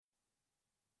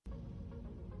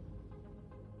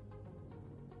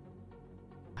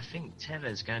think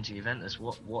Tevez going to Juventus,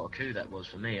 what a coup that was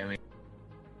for me. I mean,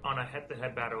 on a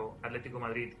head-to-head battle, Atletico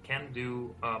Madrid can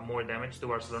do more damage to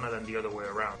Barcelona than the other way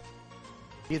around.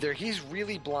 Either he's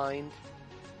really blind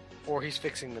or he's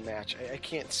fixing the match. I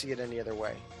can't see it any other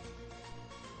way.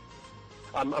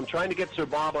 I'm trying to get Sir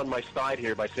Bob on my side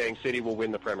here by saying City will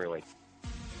win the Premier League.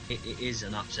 It is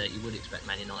an upset. You would expect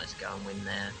Man United to go and win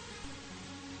there.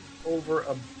 Over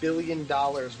 $1 billion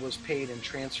was paid in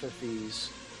transfer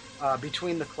fees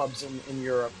between the clubs in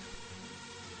Europe.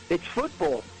 It's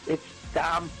football. It's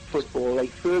damn football. Like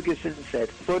Ferguson said,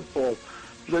 football.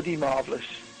 Bloody marvellous.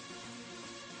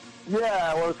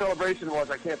 Yeah, well, the celebration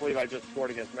was, I can't believe I just scored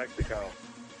against Mexico.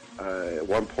 At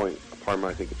one point, Parma,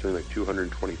 I think it's only like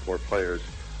 224 players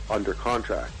under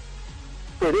contract.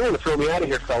 Hey, they're going to throw me out of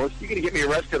here, fellas. You're going to get me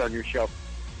arrested on your show.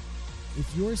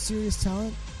 If you're a serious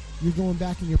talent, you're going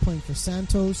back and you're playing for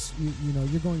Santos. You know,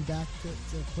 you're going back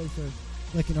to play for,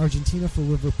 like in Argentina, for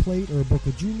River Plate or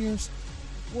Boca Juniors,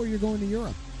 or you're going to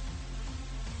Europe.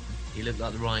 He looked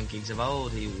like the Ryan Giggs of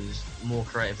old. He was more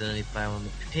creative than any player on the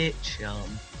pitch.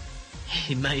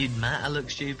 He made Mata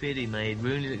look stupid. He made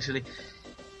Rooney look silly.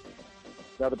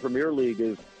 Now, the Premier League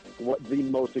is the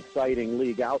most exciting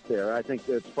league out there. I think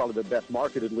it's probably the best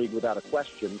marketed league without a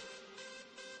question.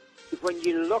 When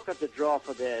you look at the draw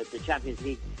for the Champions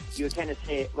League, you kind of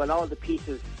say, well, all the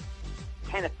pieces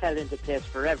kind of fell into place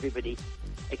for everybody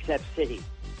except City.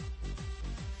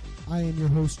 I am your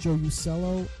host, Joe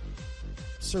Usello.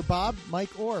 Sir Bob,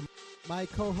 Mike Orr, my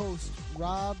co-host,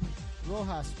 Rob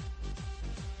Rojas,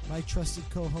 my trusted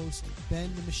co-host, Ben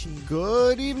the Machine.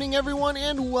 Good evening, everyone,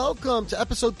 and welcome to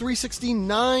episode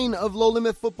 369 of Low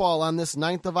Limit Football on this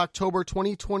 9th of October,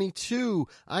 2022.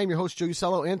 I'm your host, Joe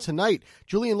Usello, and tonight,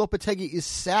 Julian Lopetegui is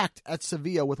sacked at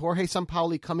Sevilla with Jorge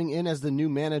Sampaoli coming in as the new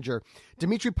manager.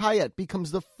 Dimitri Payet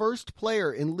becomes the first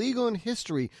player in Ligue 1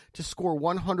 history to score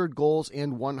 100 goals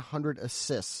and 100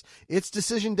 assists. It's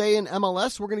decision day in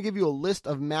MLS. We're going to give you a list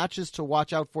of matches to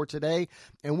watch out for today,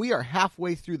 and we are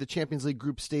halfway through the Champions League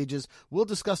group stages. We'll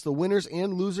discuss the winners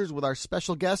and losers with our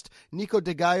special guest, Nico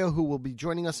DeGallo, who will be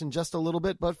joining us in just a little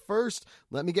bit. But first,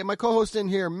 let me get my co-host in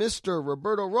here, Mr.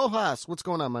 Roberto Rojas. What's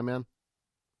going on, my man?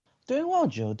 Doing well,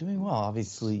 Joe. Doing well.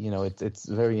 Obviously, you know, it's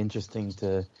very interesting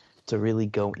to really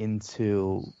go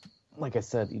into, like I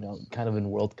said, you know, kind of in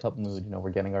World Cup mood. You know, we're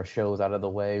getting our shows out of the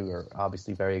way. We're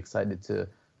obviously very excited to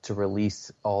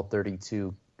release all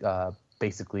 32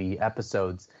 basically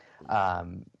episodes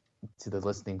to the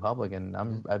listening public, and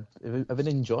I've been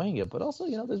enjoying it. But also,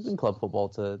 you know, there's been club football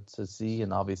to see,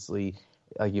 and obviously,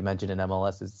 like you mentioned in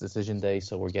MLS, it's decision day,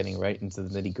 so we're getting right into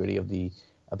the nitty gritty of the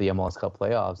MLS Cup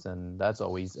playoffs, and that's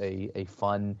always a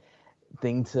fun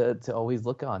thing to always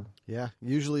look on. Yeah,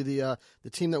 usually the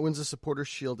team that wins the Supporters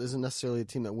Shield isn't necessarily the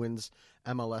team that wins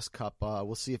MLS Cup.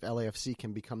 We'll see if LAFC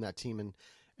can become that team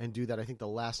and do that. I think the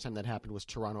last time that happened was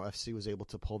Toronto FC was able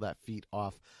to pull that feat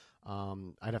off.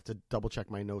 I'd have to double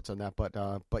check my notes on that,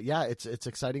 but yeah, it's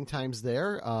exciting times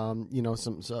there. You know,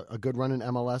 a good run in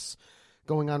MLS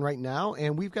going on right now,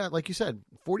 and we've got, like you said,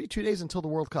 42 days until the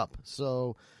World Cup.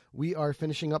 So we are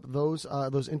finishing up those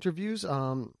interviews.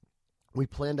 We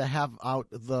plan to have out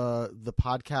the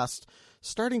podcast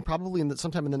starting probably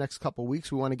sometime in the next couple of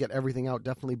weeks. We want to get everything out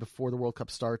definitely before the World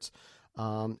Cup starts.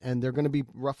 And they're going to be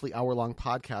roughly hour-long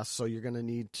podcasts, so you're going to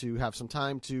need to have some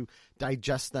time to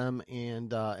digest them,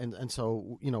 and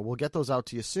so, you know, we'll get those out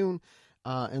to you soon,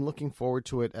 and looking forward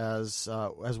to it as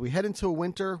we head into a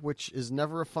winter, which is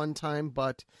never a fun time,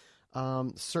 but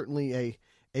certainly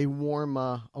a warm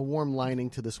lining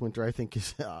to this winter, I think,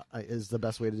 is the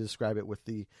best way to describe it, with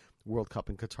the World Cup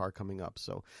in Qatar coming up.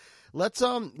 So let's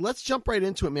jump right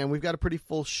into it, man. We've got a pretty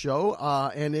full show,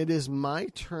 and it is my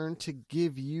turn to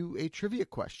give you a trivia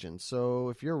question. So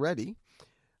if you're ready,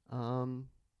 go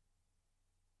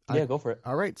for it.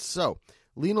 All right. So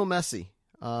Lionel Messi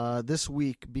this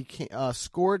week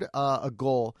scored a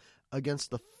goal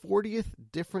against the 40th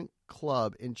different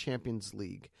club in Champions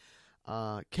League.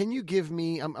 Can you give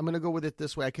me? I'm going to go with it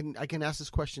this way. I can ask this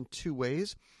question two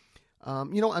ways.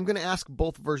 You know, I'm going to ask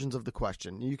both versions of the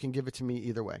question. You can give it to me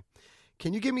either way.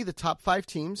 Can you give me the top 5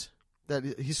 teams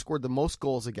that he scored the most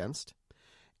goals against?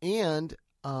 And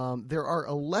there are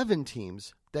 11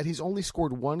 teams that he's only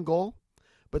scored 1 goal,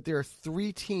 but there are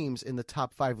 3 teams in the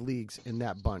top 5 leagues in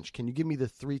that bunch. Can you give me the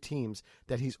 3 teams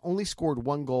that he's only scored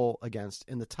 1 goal against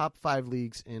in the top 5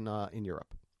 leagues in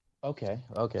Europe? Okay.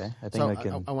 I think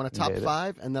I want a top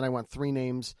 5, and then I want 3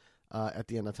 names at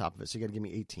the end of the top of it. So you got to give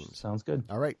me 8 teams. Sounds good.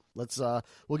 All right.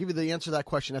 We'll give you the answer to that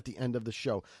question at the end of the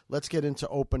show. Let's get into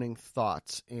opening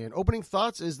thoughts. And opening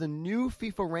thoughts is the new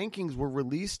FIFA rankings were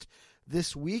released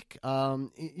this week.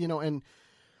 You know, and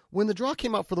When the draw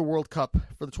came out for the World Cup,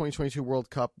 for the 2022 World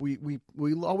Cup, we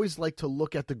always like to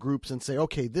look at the groups and say,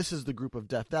 okay, this is the group of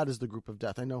death, that is the group of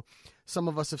death. I know some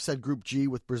of us have said Group G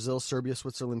with Brazil, Serbia,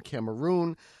 Switzerland,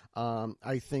 Cameroon.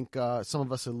 I think some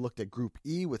of us have looked at Group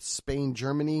E with Spain,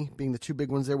 Germany being the two big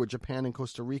ones there, with Japan and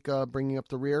Costa Rica bringing up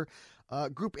the rear.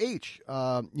 Group H,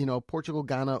 Portugal,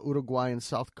 Ghana, Uruguay, and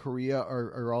South Korea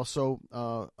are also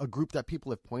a group that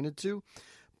people have pointed to.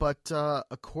 But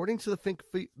according to the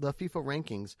FIFA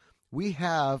rankings, we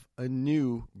have a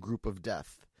new group of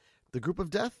death. The group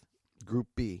of death, Group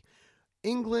B.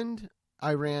 England,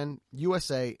 Iran,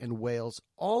 USA, and Wales,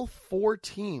 all four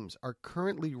teams are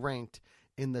currently ranked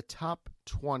in the top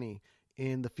 20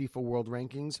 in the FIFA World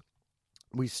Rankings.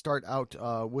 We start out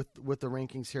with the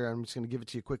rankings here. I'm just going to give it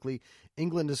to you quickly.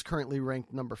 England is currently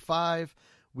ranked number 5.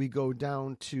 We go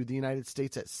down to the United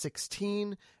States at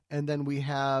 16, and then we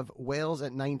have Wales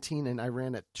at 19 and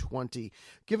Iran at 20.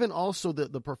 Given also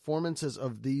the performances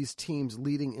of these teams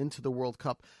leading into the World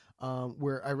Cup,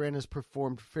 where Iran has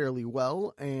performed fairly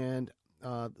well, and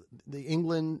the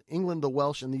England, the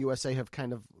Welsh, and the USA have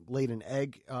kind of laid an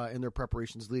egg in their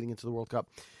preparations leading into the World Cup,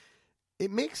 it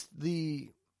makes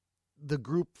the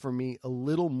group for me a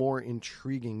little more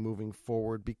intriguing moving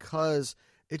forward, because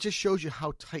it just shows you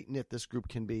how tight-knit this group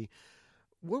can be.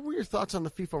 What were your thoughts on the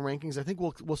FIFA rankings? I think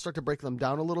we'll start to break them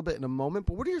down a little bit in a moment,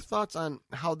 but what are your thoughts on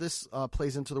how this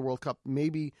plays into the World Cup,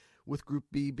 maybe with Group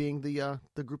B being the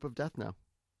group of death now?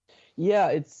 Yeah,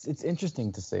 it's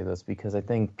interesting to say this, because I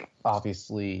think,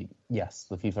 obviously, yes,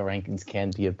 the FIFA rankings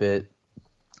can be a bit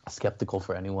skeptical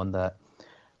for anyone that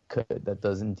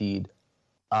does indeed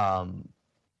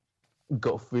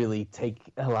really take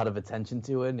a lot of attention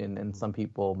to it, and some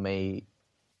people may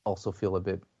also feel a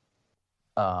bit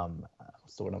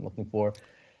what's the word I'm looking for?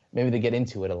 Maybe they get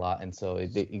into it a lot, and so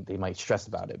they might stress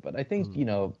about it. But I think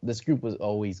this group was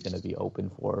always going to be open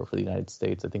for the United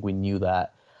States. I think we knew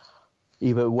that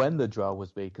even when the draw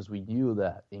was made, because we knew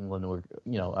that England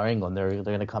they're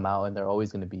going to come out and they're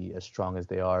always going to be as strong as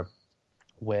they are.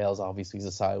 Wales obviously is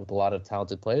a side with a lot of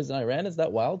talented players, and Iran is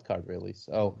that wild card really.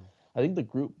 So I think the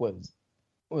group was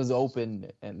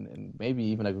open, and maybe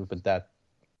even a group of death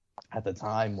at the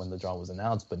time when the draw was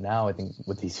announced. But now I think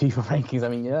with these FIFA rankings, I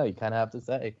mean, yeah, you kind of have to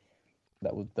say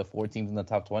that with the 4 teams in the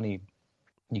top 20,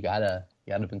 you gotta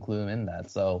include them in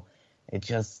that. So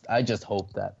I just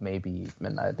hope that maybe,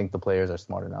 and I think the players are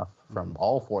smart enough from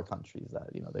all 4 countries that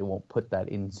they won't put that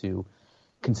into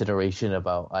consideration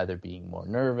about either being more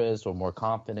nervous or more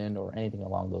confident or anything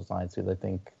along those lines, because I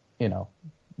think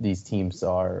these teams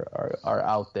are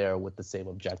out there with the same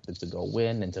objective to go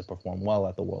win and to perform well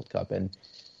at the World Cup, and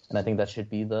I think that should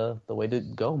be the way to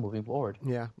go moving forward.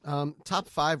 Yeah. Top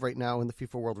 5 right now in the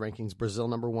FIFA World Rankings: Brazil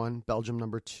number 1, Belgium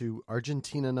number 2,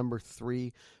 Argentina number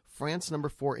 3, France number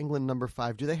 4, England number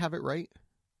 5. Do they have it right?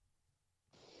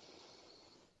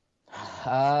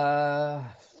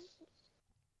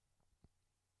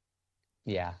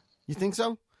 Yeah. You think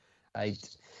so? I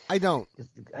don't.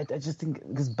 I just think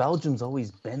because Belgium's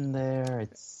always been there.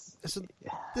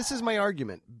 This is my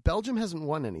argument. Belgium hasn't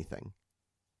won anything.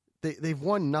 They've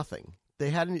won nothing.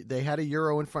 They had a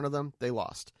Euro in front of them. They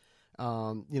lost.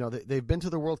 They've been to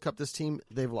the World Cup. This team,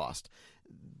 they've lost.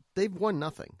 They've won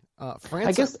nothing.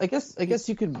 France. I guess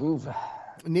you could move.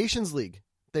 Nations League.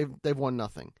 They've won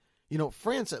nothing.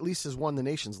 France at least has won the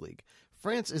Nations League.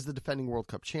 France is the defending World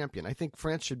Cup champion. I think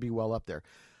France should be well up there.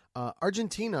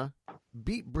 Argentina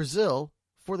beat Brazil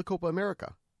for the Copa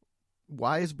America.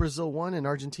 Why is Brazil 1 and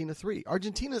Argentina 3?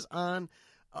 Argentina's on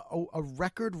a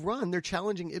record run. They're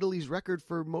challenging Italy's record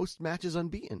for most matches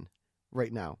unbeaten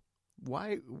right now.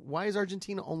 Why is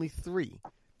Argentina only 3? Do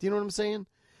you know what I'm saying?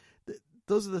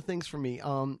 Those are the things for me.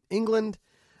 England,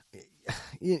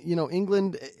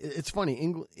 England, it's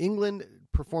funny. England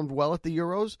performed well at the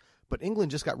Euros, but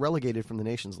England just got relegated from the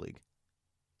Nations League.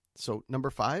 So number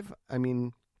 5,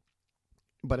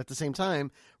 but at the same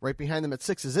time, right behind them at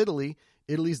 6 is Italy.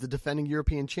 Italy's the defending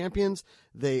European champions.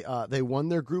 They won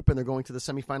their group, and they're going to the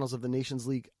semifinals of the Nations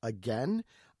League again,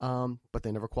 but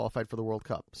they never qualified for the World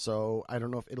Cup. So I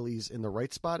don't know if Italy's in the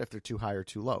right spot, if they're too high or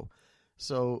too low.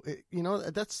 So,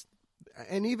 that's...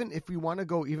 And even if we want to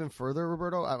go even further,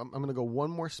 Roberto, I'm going to go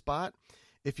one more spot.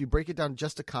 If you break it down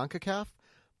just to CONCACAF,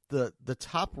 the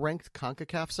top-ranked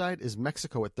CONCACAF side is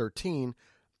Mexico at 13,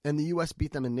 and the U.S.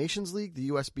 beat them in Nations League. The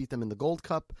U.S. beat them in the Gold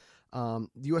Cup. The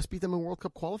U.S. beat them in World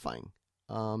Cup qualifying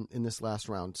in this last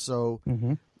round. So,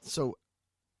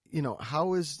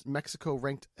 how is Mexico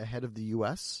ranked ahead of the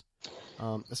U.S.,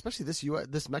 especially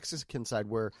this Mexican side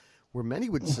where many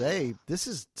would say this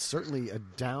is certainly a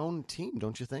down team,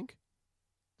 don't you think?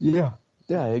 Yeah,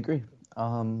 I agree.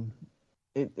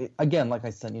 again, like I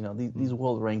said, these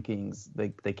world rankings,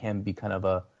 they can be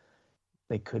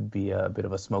they could be a bit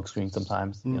of a smokescreen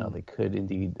sometimes. They could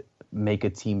indeed make a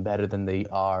team better than they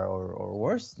are or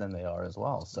worse than they are as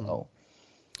well. So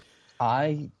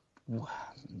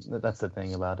that's the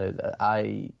thing about it.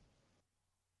 I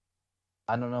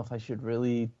don't know if I should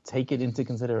really take it into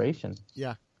consideration.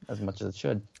 Yeah. As much as it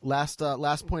should. Last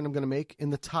point I'm going to make.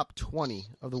 In the top 20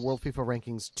 of the World FIFA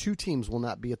rankings, 2 teams will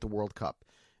not be at the World Cup.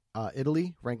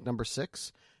 Italy, ranked number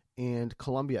 6, and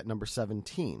Colombia at number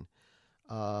 17.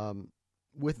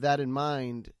 With that in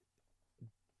mind,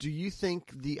 do you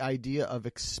think the idea of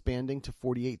expanding to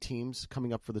 48 teams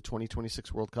coming up for the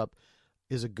 2026 World Cup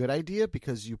is a good idea?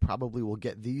 Because you probably will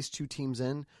get these 2 teams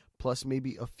in, plus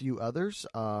maybe a few others,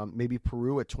 maybe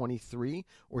Peru at 23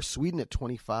 or Sweden at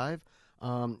 25.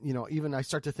 Even I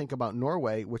start to think about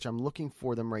Norway, which I'm looking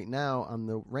for them right now on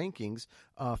the rankings,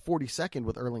 42nd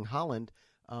with Erling Haaland,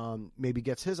 maybe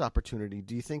gets his opportunity.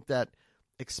 Do you think that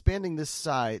expanding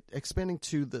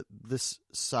to this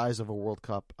size of a World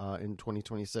Cup in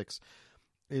 2026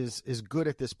 is good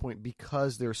at this point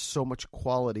because there's so much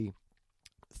quality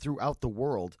throughout the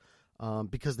world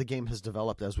because the game has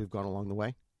developed as we've gone along the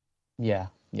way? Yeah,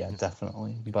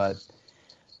 definitely. But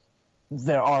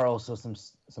there are also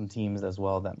some teams as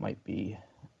well that might be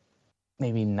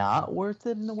maybe not worth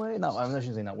it in a way. No, I'm not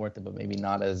saying not worth it, but maybe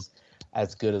not as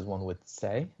good as one would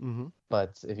say. Mm-hmm.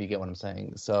 But if you get what I'm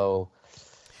saying, so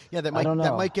yeah, that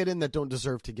might get in that don't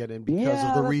deserve to get in because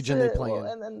of the region they play in.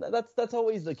 And that's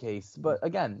always the case. But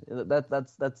again,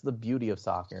 that's the beauty of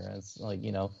soccer. It's like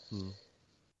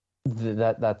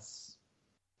that's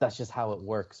just how it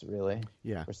works, really.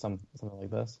 Yeah, for something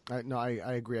like this. I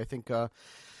agree.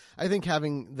 I think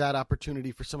having that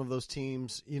opportunity for some of those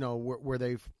teams, where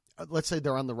they've, let's say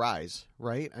they're on the rise,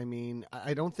 right? I mean,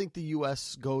 I don't think the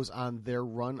U.S. goes on their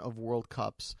run of World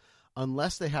Cups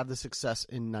unless they have the success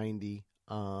in '90.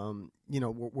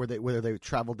 Where they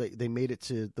traveled, they made it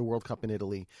to the World Cup in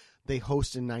Italy. They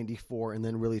host in '94, and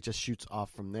then really just shoots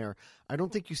off from there. I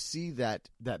don't think you see that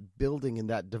building and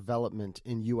that development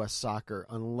in U.S. soccer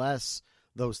unless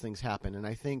those things happen. And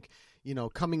I think,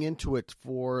 coming into it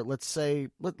for let's say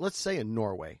in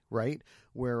Norway, right,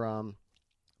 where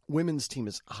women's team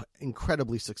is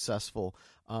incredibly successful.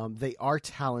 They are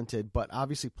talented, but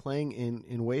obviously playing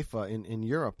in UEFA in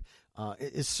Europe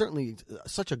is certainly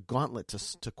such a gauntlet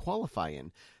to qualify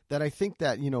in. That I think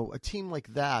that a team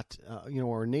like that,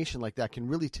 or a nation like that, can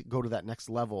really go to that next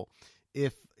level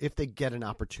if they get an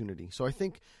opportunity. So I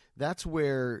think that's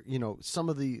where some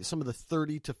of the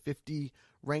 30 to 50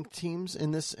 ranked teams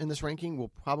in this ranking will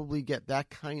probably get that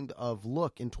kind of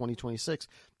look in 2026,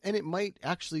 and it might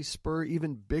actually spur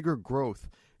even bigger growth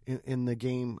in the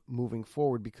game moving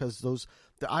forward because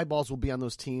the eyeballs will be on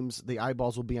those teams, the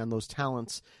eyeballs will be on those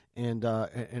talents, and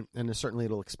certainly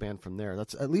it'll expand from there.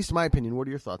 That's at least my opinion. What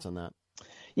are your thoughts on that?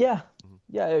 Yeah,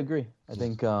 I agree. I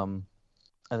think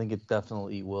it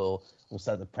definitely will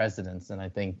set the precedence, and I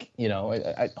think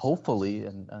I hopefully,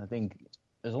 and I think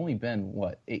there's only been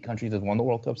 8 countries that won the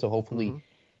World Cup, so hopefully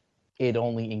it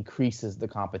only increases the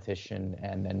competition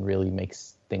and really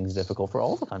makes things difficult for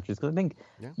all the countries. Because I think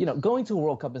going to a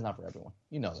World Cup is not for everyone.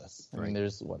 You know this. I mean,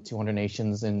 there's 200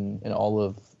 nations in all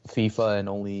of FIFA, and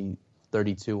only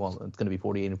 32. Well, it's going to be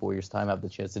 48 in 4 years' time. Have the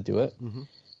chance to do it. Mm-hmm.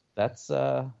 That's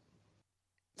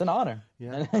it's an honor.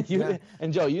 Yeah.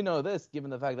 And Joe, you know this,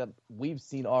 given the fact that we've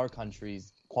seen our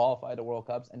countries qualify to World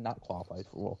Cups and not qualified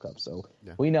for World Cups, so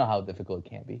we know how difficult it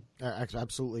can be.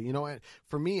 Absolutely.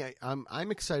 For me,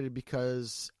 I'm excited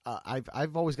because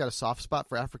I've always got a soft spot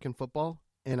for African football,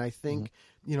 and I think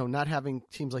not having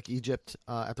teams like Egypt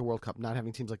at the World Cup, not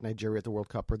having teams like Nigeria at the World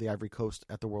Cup or the Ivory Coast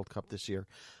at the World Cup this year,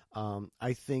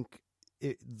 I think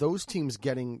those teams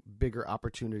getting bigger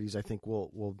opportunities, I think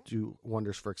will do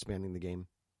wonders for expanding the game.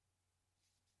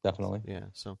 Definitely. Yeah.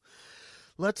 So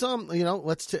let's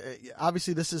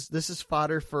obviously this is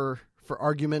fodder for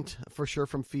argument for sure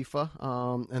from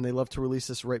FIFA. And they love to release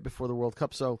this right before the World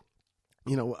Cup. So,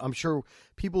 I'm sure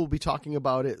people will be talking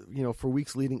about it, for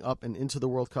weeks leading up and into the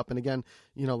World Cup. And again,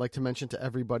 like to mention to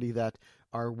everybody that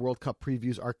our World Cup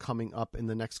previews are coming up in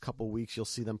the next couple weeks. You'll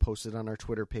see them posted on our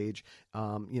Twitter page.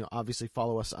 Obviously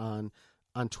follow us on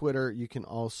Twitter. You can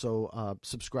also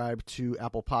subscribe to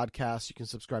Apple Podcasts. You can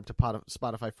subscribe to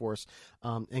Spotify for us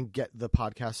and get the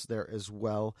podcasts there as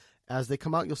well. As they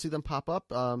come out, you'll see them pop up.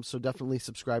 So definitely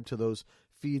subscribe to those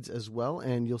feeds as well,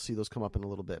 and you'll see those come up in a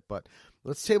little bit. But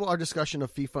let's table our discussion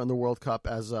of FIFA and the World Cup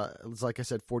as like I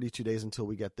said, 42 days until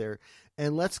we get there.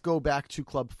 And let's go back to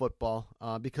club football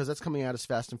because that's coming out as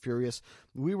fast and furious.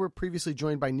 We were previously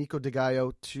joined by Nico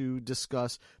DeGallo to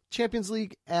discuss Champions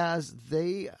League as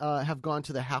they have gone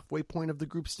to the halfway point of the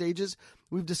group stages.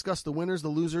 We've discussed the winners, the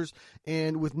losers,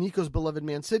 and with Nico's beloved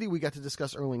Man City, we got to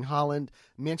discuss Erling Haaland,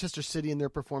 Manchester City and their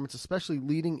performance, especially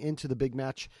leading into the big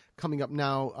match coming up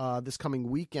now this coming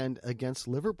weekend against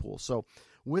Liverpool. So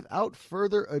without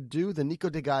further ado, the Nico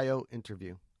DeGallo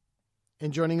interview.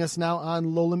 And joining us now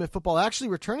on Low Limit Football, actually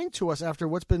returning to us after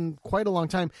what's been quite a long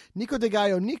time, Nico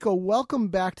DeGallo. Nico, welcome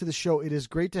back to the show. It is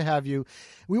great to have you.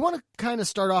 We want to kind of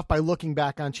start off by looking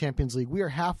back on Champions League. We are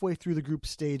halfway through the group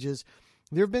stages.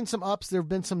 There have been some ups, there have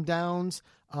been some downs,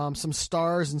 some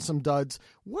stars and some duds.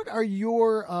 What are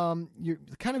your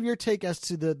take as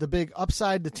to the big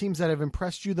upside, the teams that have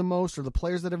impressed you the most, or the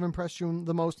players that have impressed you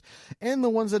the most, and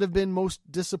the ones that have been most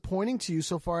disappointing to you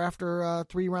so far after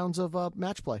 3 rounds of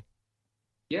match play?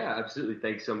 Yeah, absolutely.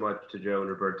 Thanks so much to Joe and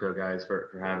Roberto, guys,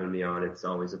 for having me on. It's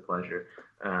always a pleasure.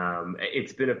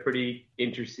 It's been a pretty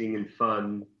interesting and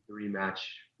fun 3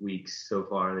 match weeks so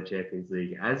far in the Champions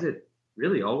League, as it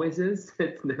really always is.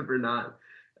 It's never not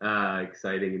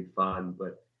exciting and fun.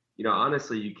 But,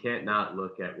 honestly, you can't not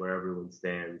look at where everyone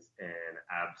stands and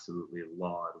absolutely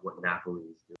laud what Napoli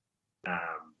is doing.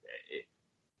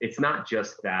 It's not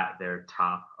just that they're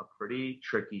top a pretty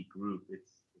tricky group.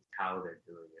 It's how they're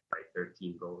doing it, right?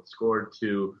 13 goals scored,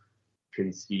 2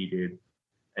 conceded,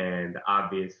 and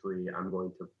obviously I'm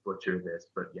going to butcher this,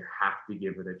 but you have to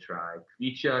give it a try.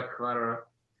 Kvicha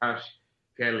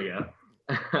Kvaratskhelia.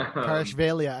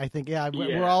 Kvaratskhelia, I think. Yeah,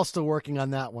 we're all still working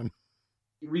on that one.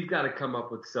 We've got to come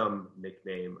up with some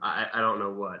nickname. I don't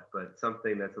know what, but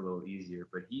something that's a little easier.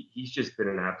 But he's just been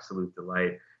an absolute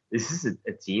delight. This is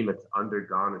a team that's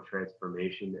undergone a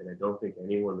transformation, and I don't think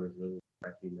anyone was really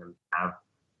expecting them to have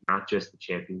not just the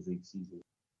Champions League season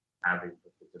having,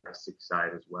 but the domestic side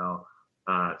as well.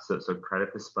 So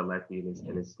credit to Spalletti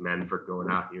and his men for going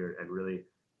out here and really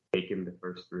taking the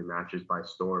first 3 matches by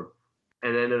storm.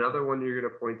 And then another one you're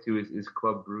going to point to is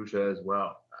Club Brugge as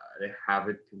well. They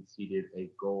haven't conceded a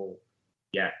goal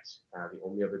yet. The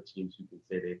only other teams who can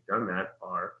say they've done that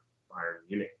are Bayern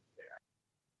Munich.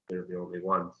 They're the only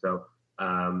ones. So,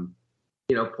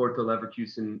 Porto,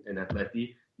 Leverkusen, and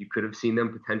Atleti, you could have seen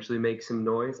them potentially make some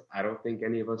noise. I don't think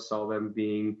any of us saw them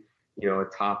being, a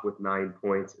top with 9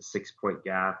 points, a 6-point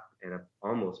gap, and an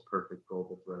almost perfect goal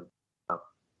difference.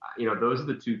 Those are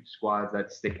the 2 squads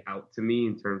that stick out to me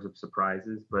in terms of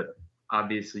surprises. But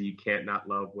obviously, you can't not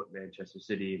love what Manchester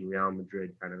City and Real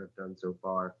Madrid kind of have done so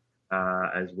far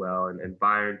as well, and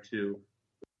Bayern too.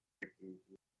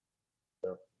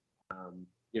 So,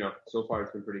 so far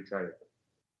it's been pretty exciting.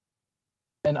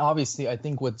 And obviously, I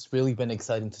think what's really been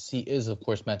exciting to see is, of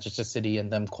course, Manchester City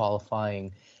and them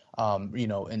qualifying,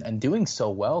 and doing so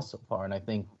well so far. And I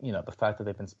think, the fact that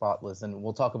they've been spotless, and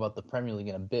we'll talk about the Premier League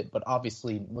in a bit, but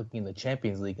obviously looking in the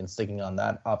Champions League and sticking on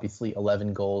that, obviously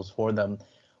 11 goals for them,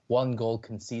 1 goal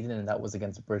conceded, and that was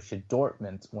against Borussia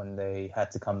Dortmund when they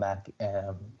had to come back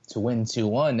to win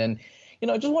 2-1. And,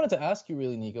 I just wanted to ask you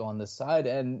really, Nico, on this side,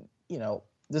 and,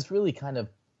 this really kind of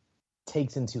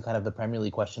takes into kind of the Premier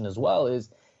League question as well, is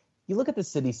you look at the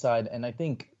City side, and I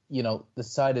think, the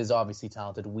side is obviously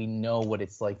talented. We know what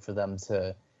it's like for them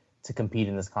to compete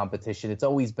in this competition. It's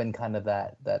always been kind of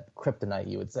that kryptonite,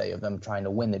 you would say, of them trying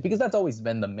to win it, because that's always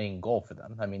been the main goal for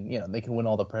them. I mean, they can win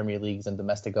all the Premier Leagues and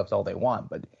domestic cups all they want,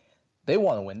 but they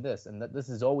want to win this, and this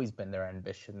has always been their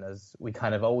ambition, as we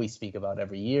kind of always speak about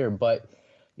every year. But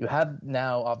you have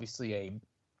now obviously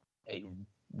a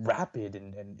rapid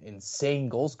and insane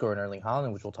goal scorer in Erling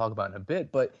Haaland, which we'll talk about in a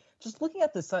bit. But just looking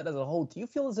at this side as a whole, do you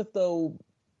feel as if though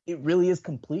it really is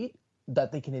complete,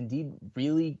 that they can indeed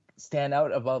really stand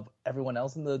out above everyone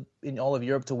else in all of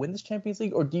Europe to win this Champions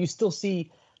League? Or do you still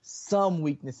see some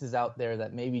weaknesses out there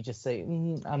that maybe just say,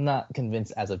 I'm not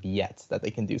convinced as of yet that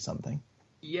they can do something?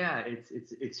 Yeah,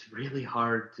 it's really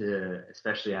hard to,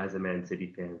 especially as a Man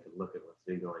City fan, to look at what's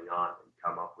been going on and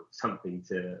come up with something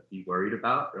to be worried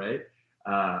about, right?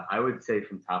 I would say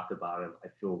from top to bottom, I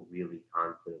feel really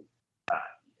confident.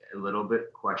 A little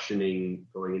bit questioning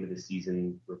going into the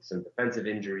season with some defensive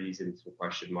injuries and some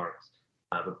question marks.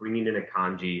 But bringing in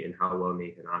Akanji and how well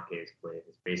Nathan Ake has played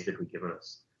has basically given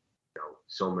us,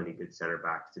 so many good center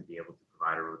backs to be able to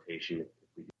provide a rotation if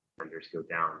we defenders go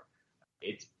down.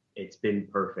 It's been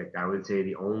perfect. I would say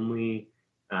the only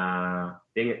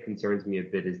thing that concerns me a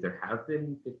bit is there have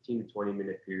been 15 to 20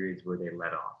 minute periods where they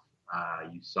let off.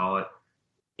 You saw it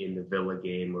in the Villa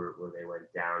game where they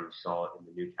went down. You saw it in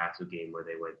the Newcastle game where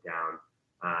they went down.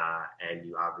 And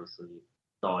you obviously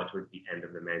saw it towards the end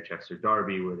of the Manchester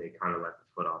derby where they kind of let the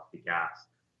foot off the gas.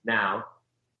 Now,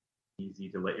 easy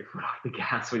to let your foot off the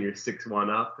gas when you're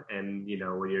 6-1 up. And,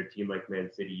 when you're a team like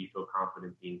Man City, you feel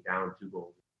confident being down 2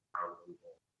 goals, down 1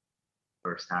 goal.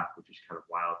 first half, which is kind of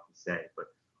wild to say. But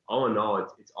all in all,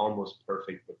 it's almost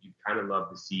perfect. But you kind of love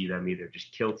to see them either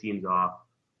just kill teams off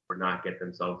or not get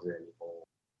themselves in any hole.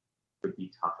 It would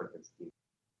be tough against teams,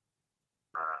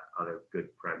 other good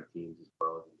Prem teams as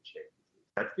well as in the Champions League.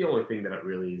 That's the only thing that it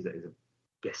really is a,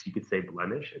 guess you could say,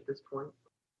 blemish at this point.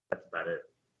 That's about it.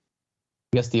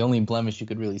 I guess the only blemish you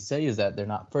could really say is that they're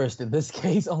not first in this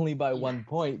case, only by 1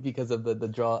 point because of the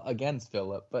draw against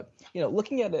Philip. But,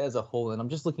 looking at it as a whole, and I'm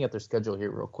just looking at their schedule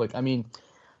here real quick. I mean,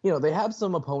 they have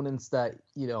some opponents that,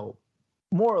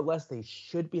 more or less they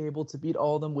should be able to beat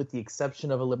all of them with the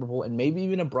exception of a Liverpool and maybe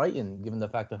even a Brighton, given the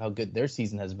fact of how good their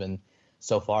season has been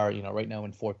so far, right now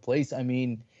in fourth place. I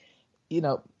mean,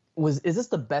 is this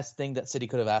the best thing that City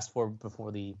could have asked for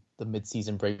before the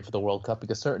mid-season break for the World Cup?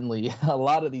 Because certainly a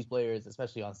lot of these players,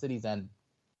 especially on City's end,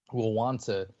 will want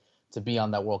to be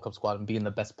on that World Cup squad and be in the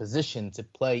best position to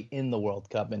play in the World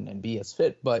Cup and be as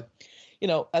fit. But,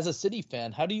 as a City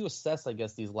fan, how do you assess, I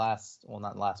guess, these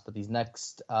these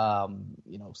next,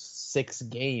 6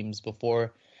 games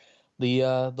before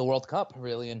the World Cup,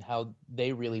 really, and how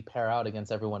they really pair out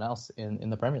against everyone else in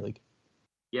the Premier League?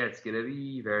 Yeah, it's going to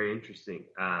be very interesting.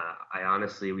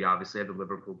 We obviously have the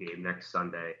Liverpool game next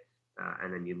Sunday,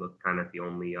 and then you look kind of the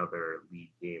only other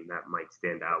league game that might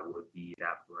stand out would be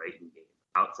that Brighton game.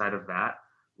 Outside of that,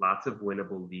 lots of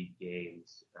winnable league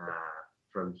games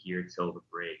from here till the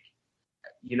break.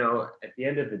 At the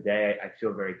end of the day, I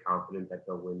feel very confident that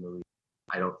they'll win the league.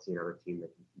 I don't see another team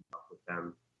that can keep up with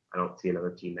them. I don't see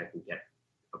another team that can get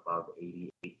above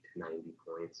 88 to 90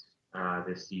 points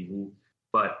this season.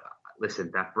 But listen,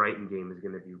 that Brighton game is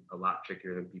going to be a lot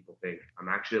trickier than people think. I'm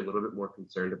actually a little bit more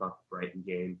concerned about the Brighton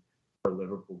game, the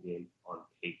Liverpool game on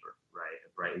paper, right?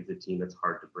 Brighton's a team that's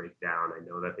hard to break down. I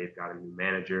know that they've got a new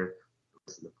manager.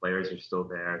 Listen, the players are still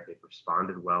there. They've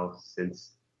responded well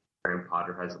since Graham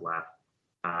Potter has left.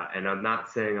 And I'm not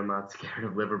saying I'm not scared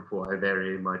of Liverpool. I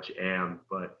very much am.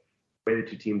 But the way the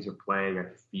two teams are playing, I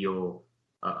feel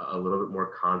a little bit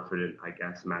more confident, I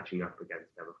guess, matching up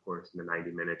against them. Of course, in the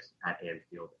 90 minutes at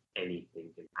Anfield, anything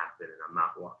can happen, and I'm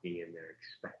not walking in there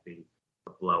expecting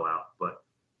a blowout. But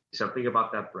something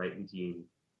about that Brighton team,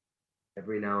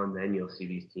 every now and then you'll see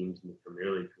these teams in the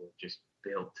Premier League who are just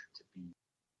built to be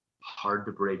hard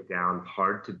to break down,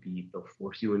 hard to beat. They'll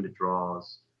force you into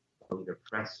draws. They'll either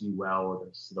press you well, or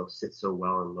they'll sit so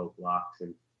well in low blocks. And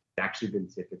it's actually been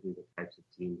typically the types of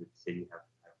teams that City have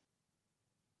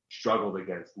struggled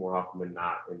against more often than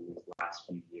not in these last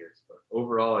few years. But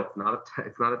overall, it's not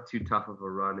too tough of a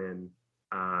run in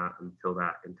until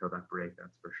that break. That's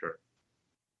for sure.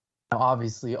 Now,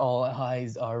 obviously, all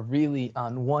eyes are really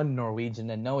on one Norwegian,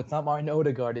 and no, it's not Martin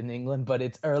Odegaard in England, but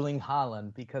it's Erling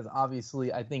Haaland, because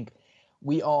obviously, I think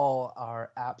we all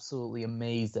are absolutely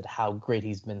amazed at how great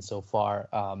he's been so far.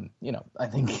 I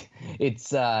think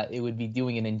it would be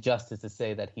doing an injustice to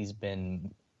say that he's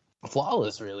been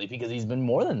flawless, really, because he's been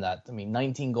more than that. I mean,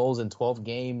 19 goals in 12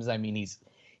 games. I mean,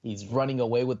 he's running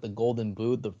away with the Golden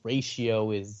Boot. The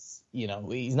ratio is,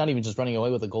 he's not even just running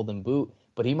away with the Golden Boot,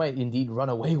 but he might indeed run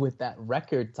away with that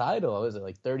record title. Was it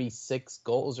like 36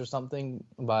 goals or something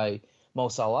by Mo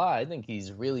Salah? I think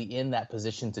he's really in that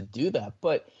position to do that.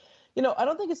 But, I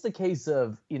don't think it's the case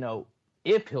of,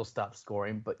 if he'll stop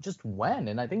scoring, but just when.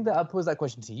 And I think that I'll pose that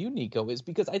question to you, Nico, is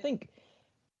because I think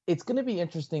it's going to be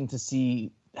interesting to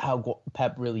see how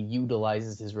Pep really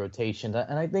utilizes his rotation.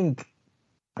 And I think,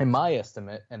 in my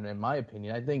estimate and in my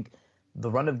opinion, I think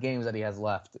the run of games that he has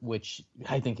left, which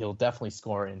I think he'll definitely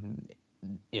score in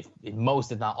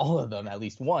most, if not all of them, at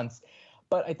least once.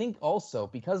 But I think also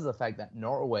because of the fact that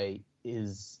Norway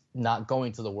is not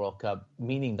going to the World Cup,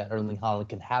 meaning that Erling Haaland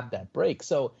can have that break.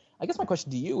 So I guess my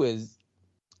question to you is,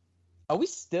 are we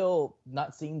still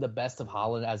not seeing the best of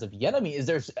Haaland as of yet? I mean,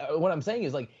 what I'm saying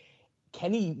is, like,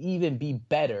 can he even be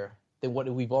better than what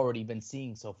we've already been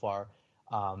seeing so far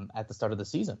at the start of the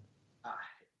season?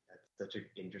 That's such an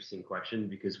interesting question,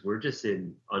 because we're just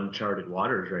in uncharted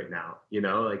waters right now. We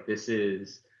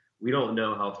don't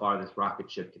know how far this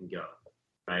rocket ship can go,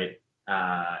 right?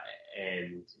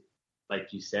 And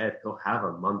like you said, he'll have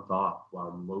a month off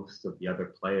while most of the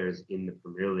other players in the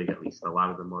Premier League, at least a lot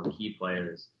of the marquee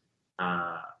players,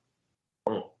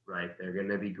 won't, right? They're going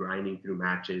to be grinding through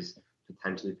matches,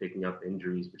 potentially picking up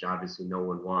injuries, which obviously no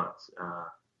one wants.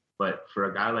 But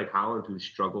for a guy like Haaland, who's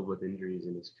struggled with injuries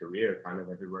in his career, kind of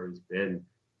everywhere he's been,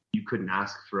 you couldn't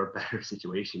ask for a better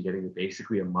situation, getting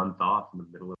basically a month off in the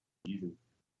middle of the season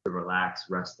to relax,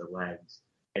 rest the legs.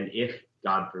 And if,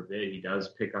 God forbid, he does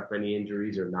pick up any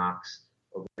injuries or knocks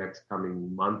over the next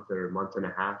coming month or month and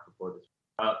a half before this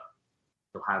World Cup,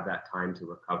 he'll have that time to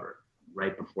recover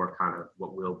right before kind of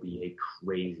what will be a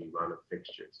crazy run of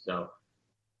fixtures. So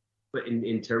But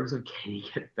in terms of can he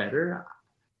get better,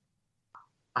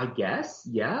 I guess,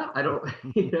 yeah. I don't,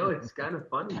 it's kind of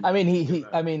funny. I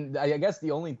mean, I guess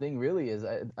the only thing really is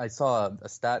I saw a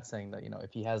stat saying that,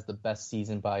 if he has the best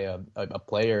season by a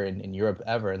player in Europe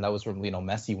ever, and that was from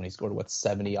Messi when he scored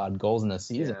 70 odd goals in a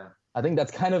season. Yeah. I think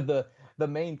that's kind of the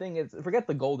main thing. Is forget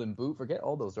the Golden Boot, forget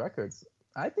all those records.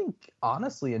 I think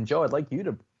honestly, and Joe, I'd like you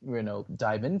to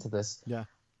dive into this. Yeah.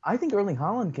 I think Erling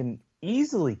Haaland can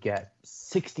easily get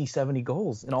 60, 70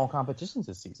 goals in all competitions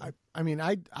this season. I mean,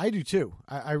 I do too.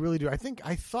 I really do. I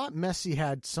thought Messi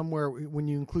had somewhere, when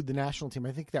you include the national team,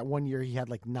 I think that one year he had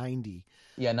 90.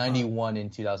 Yeah, 91 in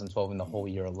 2012 in the whole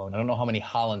year alone. I don't know how many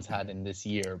Haaland's had in this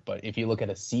year, but if you look at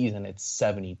a season, it's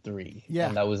 73. Yeah.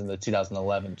 And that was in the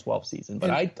 2011-12 season. But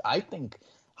I think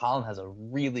Haaland has a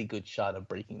really good shot of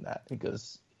breaking that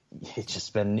because he's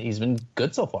been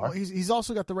good so far. Well, he's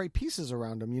also got the right pieces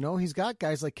around him. He's got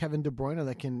guys like Kevin De Bruyne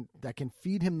that can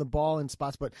feed him the ball in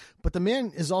spots, but the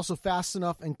man is also fast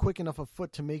enough and quick enough of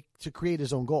foot to create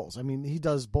his own goals. I mean, he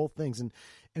does both things, and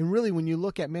really, when you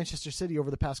look at Manchester City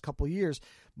over the past couple of years,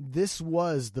 this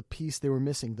was the piece they were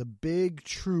missing, the big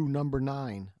true number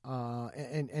 9.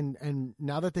 And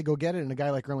now that they go get it, and a guy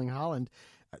like Erling Haaland,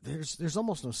 there's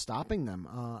almost no stopping them.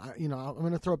 I'm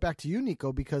going to throw it back to you,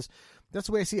 Nico, because that's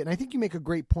the way I see it. And I think you make a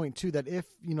great point too, that if,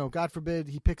 God forbid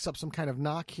he picks up some kind of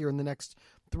knock here in the next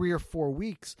 3 or 4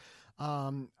 weeks,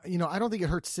 I don't think it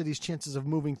hurts City's chances of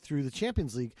moving through the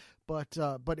Champions League, but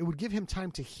it would give him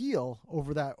time to heal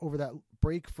over that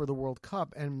break for the World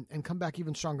Cup and come back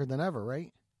even stronger than ever,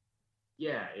 right?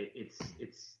 Yeah,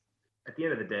 it's at the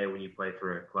end of the day, when you play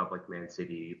for a club like Man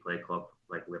City, you play a club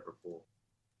like Liverpool,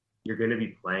 you're going to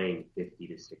be playing 50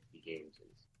 to 60 games.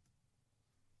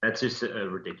 That's just a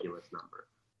ridiculous number.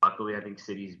 Luckily, I think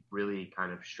City's really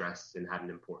kind of stressed and had an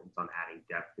importance on adding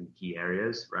depth in key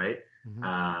areas, right?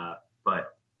 Mm-hmm.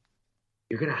 But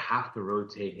you're going to have to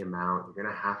rotate him out. You're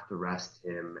going to have to rest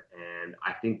him. And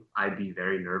I think I'd be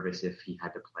very nervous if he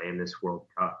had to play in this World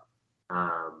Cup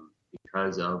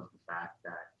because of the fact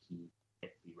that he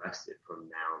can't be rested from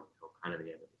now until kind of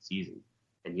the end of the season.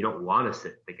 And you don't want to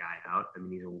sit the guy out. I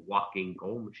mean, he's a walking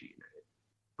goal machine.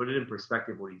 Put it in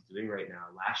perspective what he's doing right now.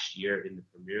 Last year in the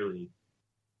Premier League,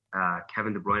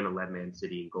 Kevin De Bruyne led Man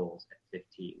City in goals at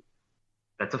 15.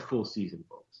 That's a full season,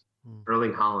 folks.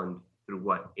 Erling Haaland,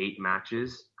 through 8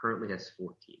 matches, currently has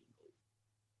 14 goals.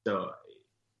 So,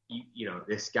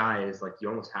 this guy is you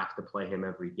almost have to play him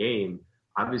every game.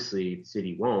 Obviously,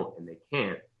 City won't, and they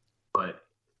can't. But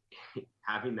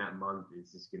having that month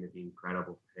is just going to be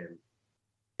incredible for him.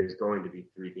 There's going to be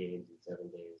 3 games in 7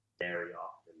 days very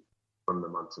often from the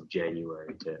months of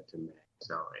January to May.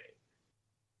 So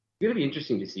it's going to be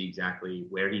interesting to see exactly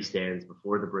where he stands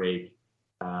before the break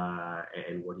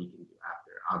and what he can do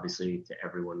after. Obviously, to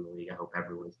everyone in the league, I hope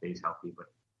everyone stays healthy. But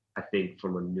I think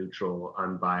from a neutral,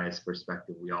 unbiased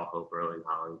perspective, we all hope Erling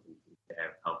Haaland can stay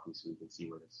healthy so we can see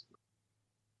where this is.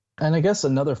 And I guess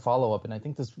another follow-up, and I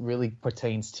think this really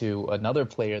pertains to another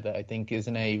player that I think is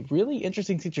in a really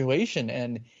interesting situation.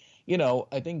 And,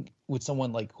 I think with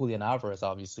someone like Julian Alvarez,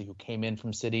 obviously, who came in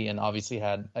from City and obviously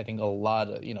had, I think, a lot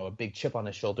of, a big chip on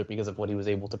his shoulder because of what he was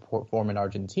able to perform in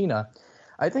Argentina.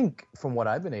 I think from what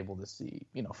I've been able to see,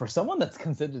 for someone that's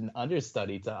considered an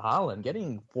understudy to Haaland,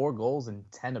 getting 4 goals and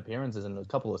 10 appearances and a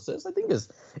couple of assists, I think is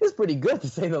pretty good to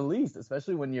say the least,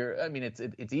 especially when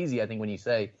it's easy, I think, when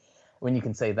you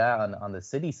can say that on the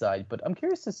City side. But I'm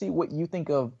curious to see what you think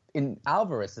of in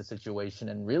Alvarez's situation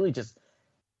and really just,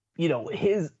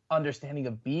 his understanding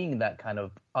of being that kind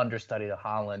of understudy to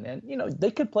Haaland. And, they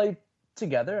could play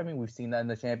together. I mean, we've seen that in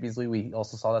the Champions League. We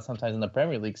also saw that sometimes in the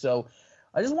Premier League. So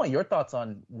I just want your thoughts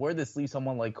on where this leaves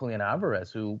someone like Julian Alvarez,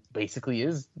 who basically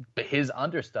is his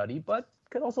understudy, but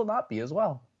could also not be as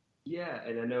well. Yeah,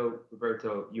 and I know,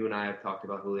 Roberto, you and I have talked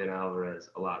about Julian Alvarez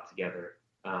a lot together.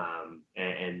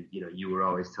 And you were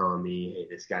always telling me, hey,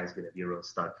 this guy's going to be a real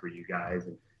stud for you guys.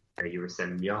 And you were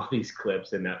sending me all these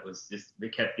clips, and that was just, they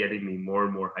kept getting me more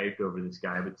and more hyped over this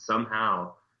guy. But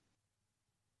somehow,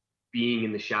 being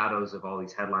in the shadows of all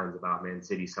these headlines about Man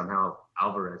City, somehow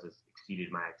Alvarez has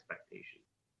exceeded my expectations.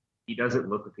 He doesn't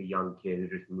look like a young kid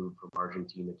who just moved from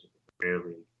Argentina to the Premier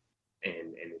League.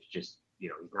 And it's just, he's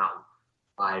not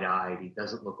wide-eyed. He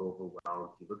doesn't look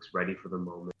overwhelmed. He looks ready for the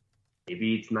moment.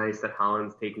 Maybe it's nice that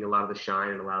Haaland's taking a lot of the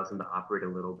shine and allows him to operate a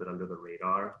little bit under the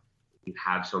radar. If you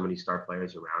have so many star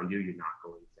players around you, you're not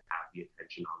going to have the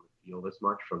attention on the field as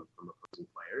much from opposing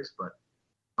players. But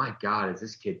my God, is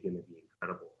this kid going to be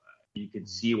incredible? You could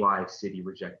see why City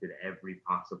rejected every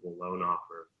possible loan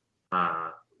offer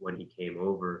when he came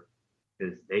over,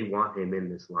 because they want him in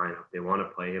this lineup. They want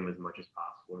to play him as much as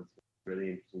possible. It's really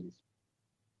interesting to see.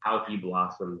 how he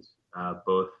blossoms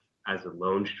both as a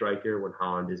lone striker when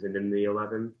Haaland isn't in the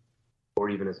 11, or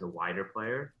even as a wider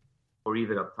player, or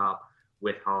even up top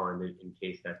with Haaland in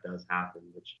case that does happen,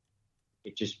 which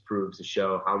it just proves to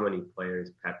show how many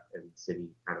players Pep and City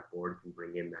kind of board can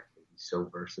bring in that can be so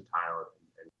versatile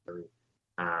and really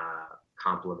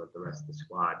complement the rest of the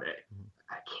squad.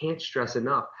 I can't stress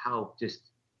enough how just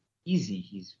easy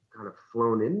he's kind of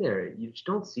flown in there. You just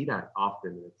don't see that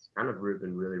often. It's kind of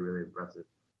been really, really impressive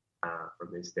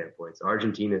from his standpoint. So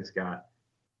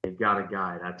they've got a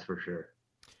guy, that's for sure.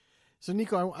 So,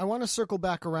 Nico, I want to circle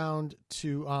back around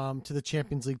to the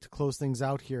Champions League to close things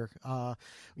out here.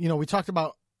 We talked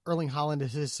about Erling Haaland and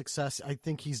his success. I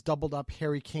think he's doubled up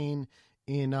Harry Kane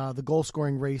in the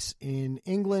goal-scoring race in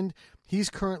England. He's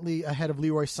currently ahead of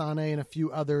Leroy Sané and a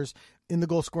few others in the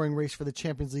goal-scoring race for the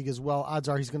Champions League as well. Odds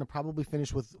are he's going to probably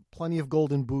finish with plenty of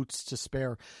golden boots to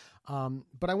spare.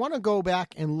 But I want to go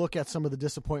back and look at some of the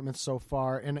disappointments so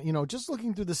far. And, just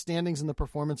looking through the standings and the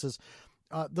performances,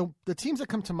 the teams that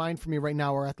come to mind for me right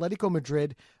now are Atletico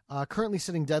Madrid, currently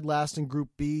sitting dead last in Group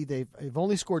B. They've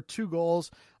only scored 2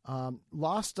 goals,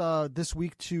 lost this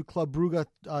week to Club Brugge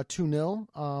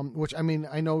 2-0, which,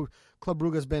 I know Club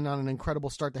Brugge has been on an incredible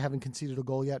start. They haven't conceded a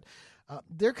goal yet.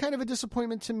 They're kind of a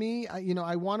disappointment to me.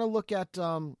 I want to look at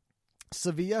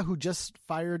Sevilla, who just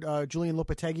fired Julian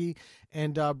Lopetegui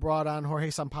and brought on Jorge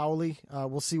Sampaoli.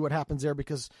 We'll see what happens there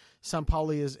because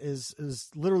Sampaoli is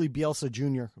literally Bielsa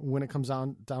Jr. when it comes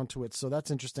down to it. So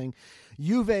that's interesting.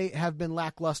 Juve have been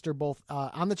lackluster both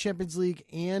on the Champions League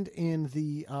and in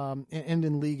the and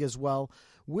in league as well.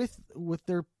 With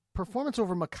their performance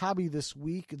over Maccabi this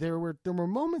week, there were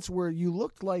moments where you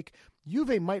looked like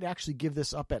Juve might actually give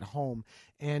this up at home,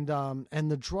 and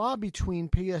the draw between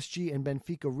PSG and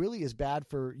Benfica really is bad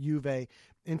for Juve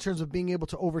in terms of being able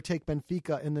to overtake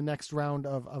Benfica in the next round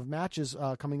of matches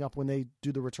coming up when they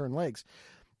do the return legs.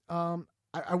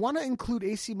 I want to include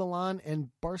AC Milan and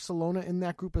Barcelona in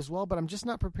that group as well, but I'm just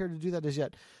not prepared to do that as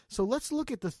yet. So let's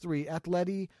look at the three.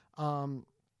 Atleti,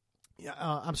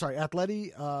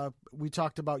 we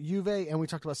talked about Juve, and we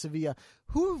talked about Sevilla.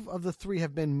 Who of the three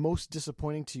have been most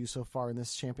disappointing to you so far in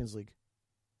this Champions League?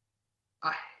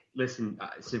 Listen,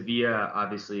 Sevilla,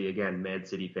 obviously, again, Man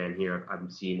City fan here. I'm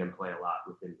seeing them play a lot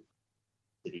within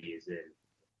the City is in.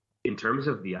 In terms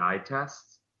of the eye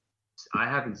tests, I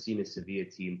haven't seen a Sevilla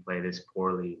team play this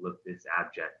poorly, look this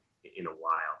abject in a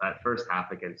while. That first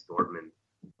half against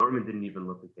Dortmund didn't even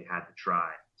look like they had to try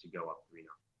to go up 3-0.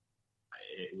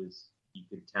 It was, you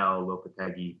could tell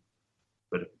Lopetegui,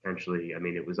 but potentially,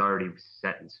 it was already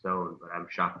set in stone, but I'm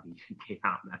shocked he came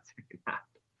out in that second half.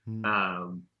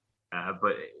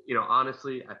 But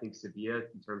honestly, I think Sevilla,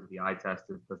 in terms of the eye test,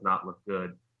 does not look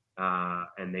good.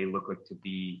 And they look like to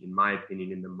be, in my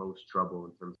opinion, in the most trouble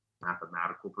in terms of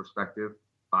mathematical perspective.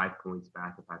 5 points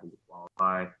back of having to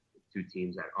qualify. 2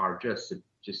 teams that are just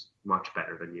much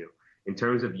better than you. In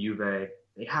terms of Juve,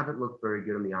 they haven't looked very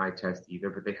good on the eye test either,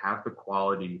 but they have the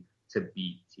quality to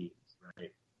beat teams,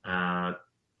 right? A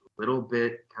little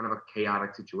bit kind of a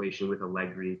chaotic situation with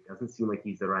Allegri. Doesn't seem like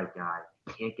he's the right guy.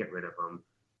 Can't get rid of him.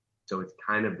 So it's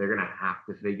kind of, they're going to have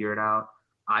to figure it out.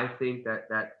 I think that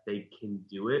they can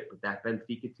do it, but that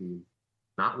Benfica team,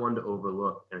 not one to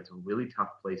overlook. And it's a really tough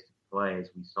place to play, as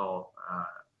we saw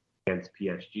against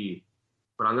PSG.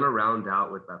 But I'm going to round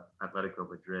out with Atletico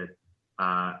Madrid.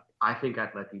 I think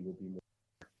Atleti will be more.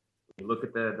 When you look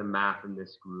at the math in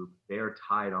this group, they are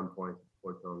tied on points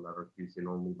with Porto and Leverkusen,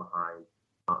 only behind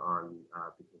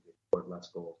because they scored less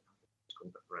goals.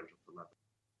 Goal differential for Leverkusen.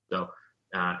 So,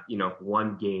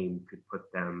 one game could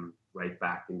put them right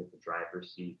back into the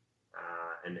driver's seat,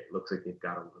 and it looks like they've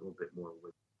got a little bit more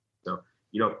with. So,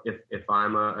 if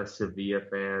I'm a Sevilla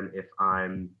fan, if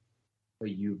I'm a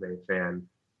Juve fan,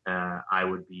 I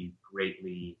would be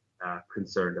greatly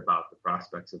concerned about the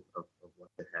prospects of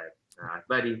what's ahead.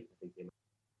 Atleti, I think they.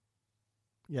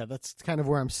 Yeah, that's kind of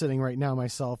where I'm sitting right now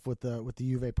myself with the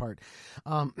Juve part.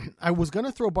 I was going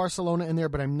to throw Barcelona in there,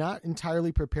 but I'm not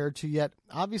entirely prepared to yet.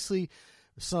 Obviously,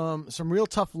 some real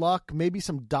tough luck, maybe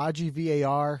some dodgy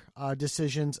VAR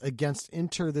decisions against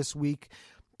Inter this week.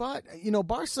 But,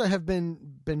 Barca have been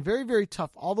very, very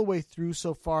tough all the way through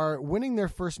so far, winning their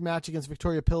first match against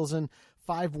Victoria Pilsen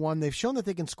 5-1. They've shown that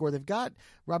they can score. They've got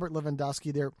Robert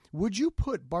Lewandowski there. Would you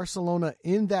put Barcelona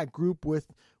in that group with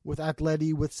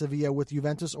Atleti, with Sevilla, with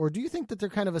Juventus, or do you think that they're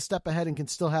kind of a step ahead and can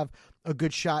still have a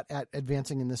good shot at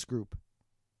advancing in this group?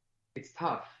 It's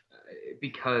tough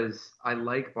because I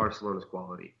like Barcelona's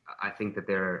quality. I think that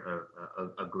they're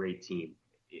a great team.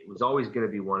 It was always going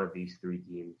to be one of these 3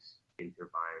 teams, Inter,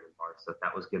 Bayern, and Barca.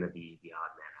 That was going to be the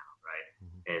odd man out, right?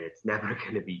 Mm-hmm. And it's never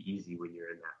going to be easy when you're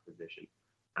in that position.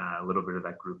 a little bit of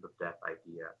that group of death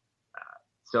idea.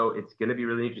 So it's going to be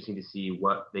really interesting to see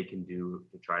what they can do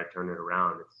to try to turn it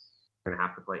around. It's going to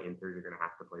have to play Inter. You're going to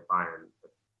have to play Bayern at the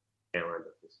tail end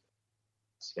of this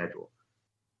schedule.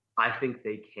 I think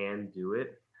they can do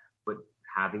it, but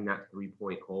having that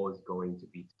 3-point goal is going to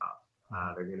be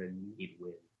tough. They're going to need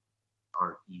wins.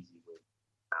 Aren't easy wins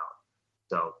out.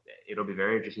 So it'll be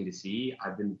very interesting to see.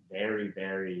 I've been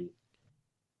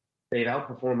they've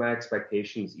outperformed my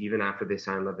expectations even after they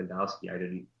signed Lewandowski. I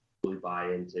didn't really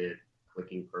buy into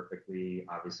clicking perfectly.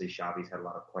 Obviously, Xavi's had a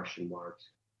lot of question marks.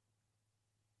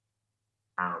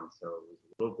 So it was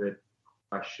a little bit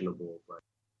questionable, but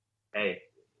hey,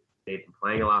 they've been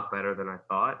playing a lot better than I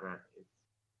thought. It's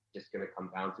just going to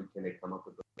come down to, can they come up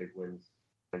with the big wins,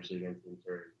 especially against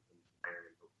Inter and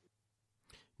Bayern.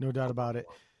 No doubt about it.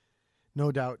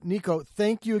 No doubt. Nico,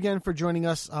 thank you again for joining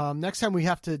us. Next time we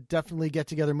have to definitely get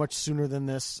together much sooner than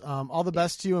this. All the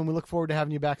best to you, and we look forward to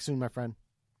having you back soon, my friend.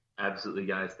 Absolutely,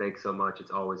 guys. Thanks so much.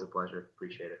 It's always a pleasure.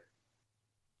 Appreciate it.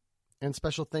 And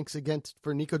special thanks again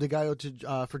for Nico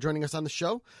DeGallo for joining us on the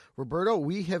show. Roberto,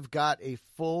 we have got a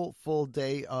full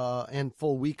day and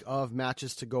full week of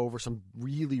matches to go over, some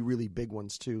really, really big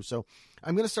ones too. So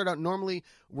I'm going to start out. Normally,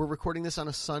 we're recording this on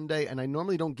a Sunday, and I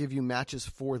normally don't give you matches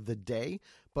for the day.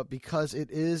 But because it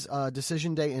is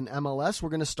decision day in MLS, we're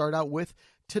going to start out with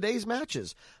today's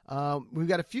matches. We've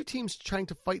got a few teams trying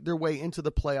to fight their way into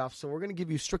the playoffs, so we're going to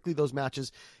give you strictly those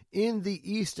matches in the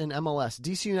East in MLS.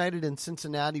 DC United and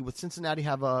Cincinnati, with Cincinnati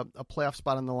have a playoff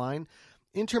spot on the line.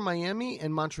 Inter Miami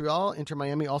and Montreal, Inter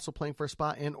Miami also playing for a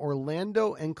spot, and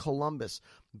Orlando and Columbus,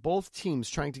 both teams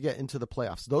trying to get into the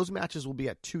playoffs. Those matches will be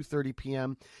at 2:30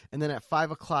 p.m. And then at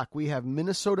 5 o'clock, we have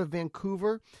Minnesota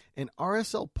Vancouver and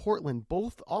RSL Portland.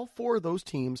 All four of those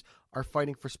teams are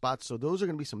fighting for spots, so those are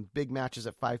going to be some big matches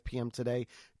at 5 p.m. today.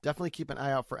 Definitely keep an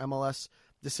eye out for MLS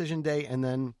Decision Day, and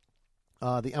then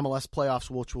the MLS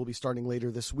playoffs, which will be starting later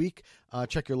this week.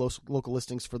 Check your local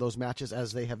listings for those matches,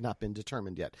 as they have not been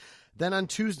determined yet. Then on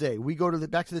Tuesday, we go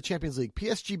back to the Champions League.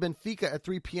 PSG Benfica at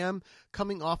 3 p.m.,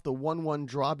 coming off the 1-1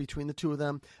 draw between the two of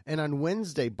them. And on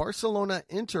Wednesday, Barcelona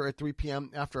Inter at 3 p.m.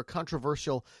 after a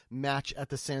controversial match at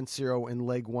the San Siro in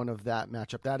leg one of that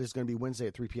matchup. That is going to be Wednesday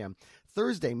at 3 p.m.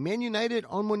 Thursday, Man United,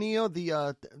 Omonia,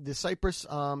 the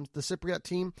Cypriot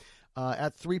team,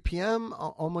 at 3 p.m.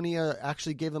 Omonia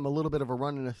actually gave them a little bit of a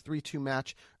run in a 3-2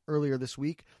 match earlier this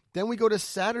week. Then we go to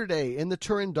Saturday in the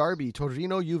Turin Derby,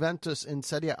 Torino Juventus in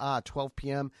Serie A, 12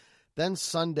 p.m. Then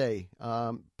Sunday,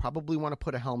 probably want to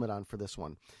put a helmet on for this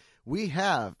one.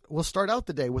 We'll start out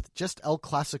the day with just El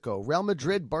Clasico, Real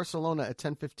Madrid, Barcelona at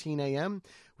 10:15 a.m.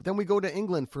 Then we go to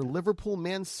England for Liverpool,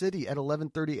 Man City at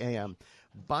 11:30 a.m.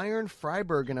 Bayern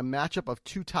Freiburg in a matchup of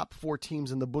two top four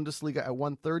teams in the Bundesliga at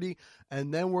 1:30,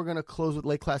 and then we're going to close with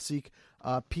Le Classique,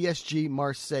 PSG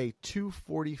Marseille,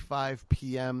 2:45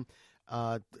 p.m.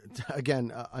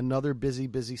 Again, another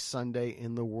busy Sunday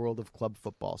in the world of club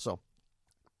football. So,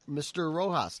 Mr.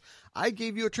 Rojas, I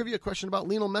gave you a trivia question about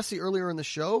Lionel Messi earlier in the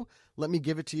show. Let me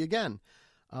give it to you again.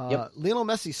 Lionel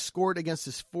Messi scored against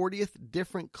his 40th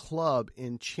different club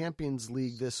in Champions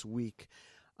League this week.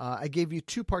 I gave you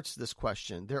two parts to this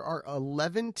question. There are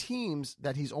 11 teams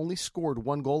that he's only scored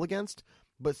one goal against,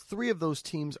 but 3 of those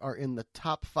teams are in the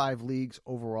top 5 leagues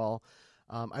overall.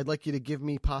 I'd like you to give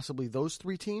me possibly those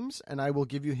 3 teams, and I will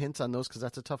give you hints on those because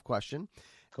that's a tough question.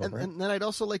 And then I'd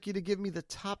also like you to give me the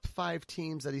top 5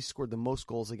 teams that he scored the most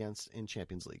goals against in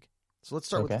Champions League. So let's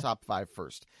start with the top 5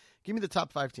 first. Give me the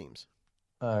top 5 teams.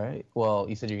 All right. Well,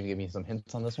 you said you're going to give me some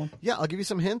hints on this one? Yeah, I'll give you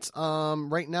some hints.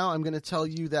 Right now, I'm going to tell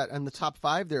you that in the top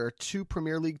 5, there are 2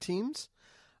 Premier League teams.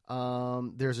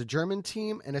 There's a German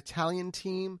team, an Italian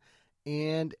team,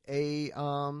 and a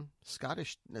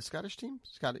Scottish team?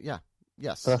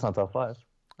 Yes. So that's not top 5.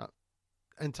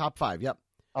 And top 5, yep.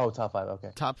 Oh, top 5,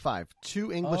 okay. Top 5.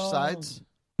 2 English sides.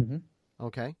 Mm-hmm.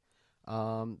 Okay.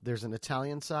 There's an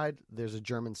Italian side, there's a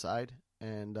German side,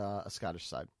 and a Scottish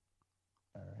side.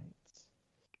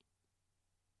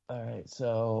 All right,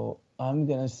 so I'm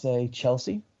going to say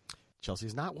Chelsea.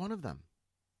 Chelsea's not one of them.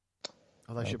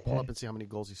 Although I should pull up and see how many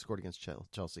goals he scored against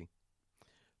Chelsea.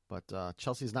 But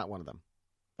Chelsea's not one of them.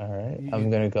 All right, I'm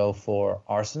going to go for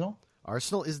Arsenal.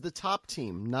 Arsenal is the top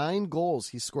team. 9 goals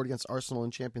he scored against Arsenal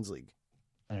in Champions League.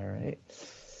 All right.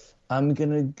 I'm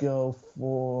going to go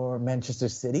for Manchester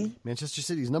City. Manchester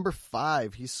City's number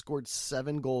 5. He scored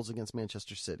 7 goals against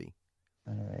Manchester City.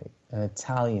 All right. An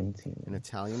Italian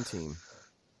team.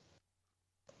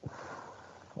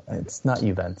 It's not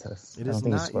Juventus. It is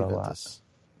not Juventus.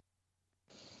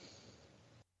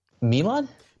 Milan?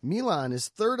 Milan is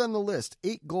 3rd on the list.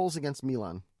 8 goals against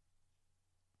Milan.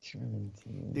 German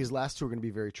team. These last 2 are going to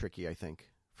be very tricky, I think.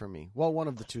 for me. Well, one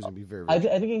of the two is going to be very, I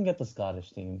very think you can get the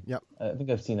Scottish team. Yep. I think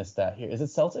I've seen a stat here. Is it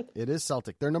Celtic? It is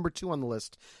Celtic. They're number 2 on the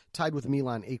list, tied with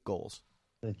Milan, 8 goals.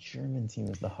 The German team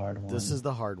is the hard one. This is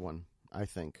the hard one, I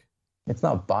think. It's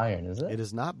not Bayern, is it? It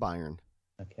is not Bayern.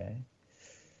 Okay.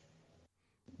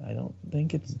 I don't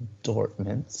think it's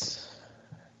Dortmund.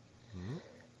 Mm-hmm.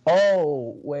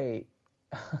 Oh, wait.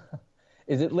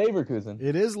 Is it Leverkusen?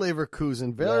 It is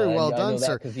Leverkusen. Very well done,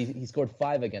 sir. Because he scored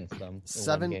 5 against them. In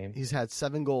one game. He's had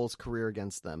 7 goals career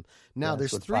against them. Now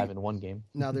there's 3. 5 in one game.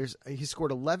 Now he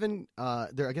scored 11.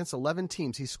 They're against 11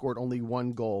 teams. He scored only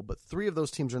 1 goal, but 3 of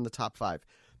those teams are in the top 5.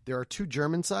 There are 2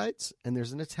 German sides and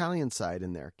there's an Italian side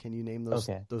in there. Can you name those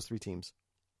 3 teams?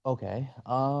 Okay.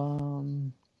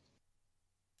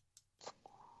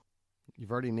 You've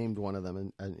already named one of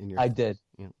them in your. I did.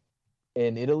 Yeah.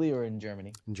 In Italy or in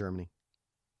Germany? In Germany.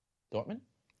 Dortmund?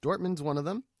 Dortmund's one of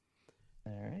them.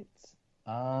 All right.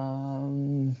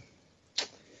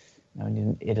 Now we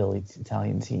need an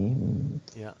Italian team.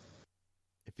 Yeah.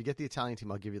 If you get the Italian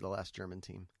team, I'll give you the last German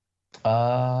team.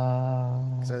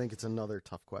 Because I think it's another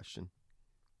tough question.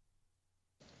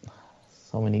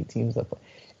 So many teams that play.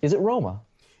 Is it Roma?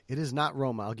 It is not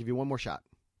Roma. I'll give you one more shot.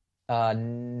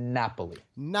 Napoli.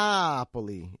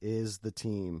 Napoli is the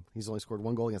team. He's only scored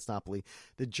 1 goal against Napoli.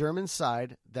 The German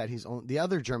side that the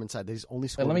other German side that he's only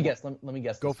scored. Let me guess. Let me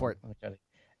guess. Go for it.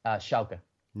 Schalke.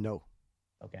 No.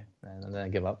 Okay, and then I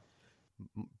give up.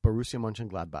 Borussia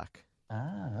Mönchengladbach.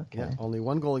 Okay. Yeah, only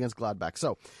 1 goal against Gladbach.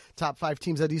 So, top 5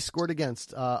 teams that he's scored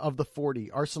against of the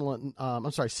 40.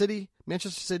 City.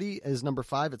 Manchester City is number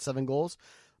 5 at 7 goals.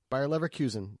 Bayer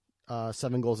Leverkusen,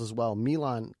 7 goals as well.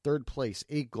 Milan, 3rd place,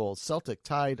 8 goals. Celtic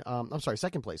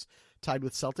second place, tied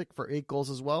with Celtic for 8 goals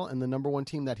as well. And the number 1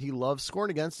 team that he loves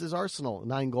scoring against is Arsenal,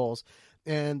 9 goals.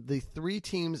 And the 3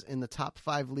 teams in the top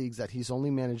 5 leagues that he's only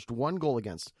managed 1 goal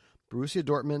against: Borussia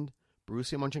Dortmund,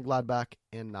 Borussia Mönchengladbach,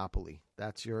 and Napoli.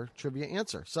 That's your trivia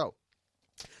answer. So,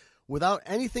 without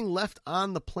anything left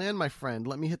on the plan, my friend,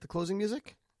 let me hit the closing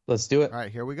music. Let's do it. All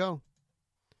right, here we go.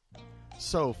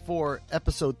 So, for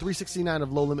episode 369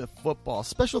 of Low Limit Football,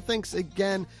 special thanks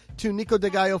again to Nico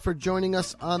DeGallo for joining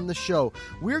us on the show.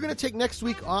 We're going to take next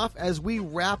week off as we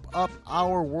wrap up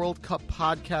our World Cup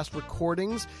podcast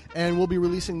recordings, and we'll be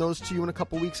releasing those to you in a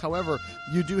couple weeks. However,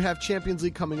 you do have Champions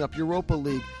League coming up, Europa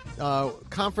League,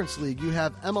 Conference League. You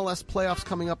have MLS playoffs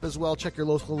coming up as well. Check your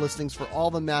local listings for all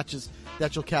the matches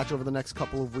that you'll catch over the next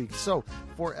couple of weeks. So,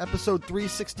 for episode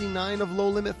 369 of Low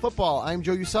Limit Football, I'm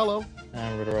Joe Usello.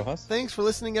 I'm Roberto Rojas. Thanks for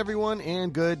listening, everyone,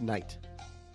 and good night.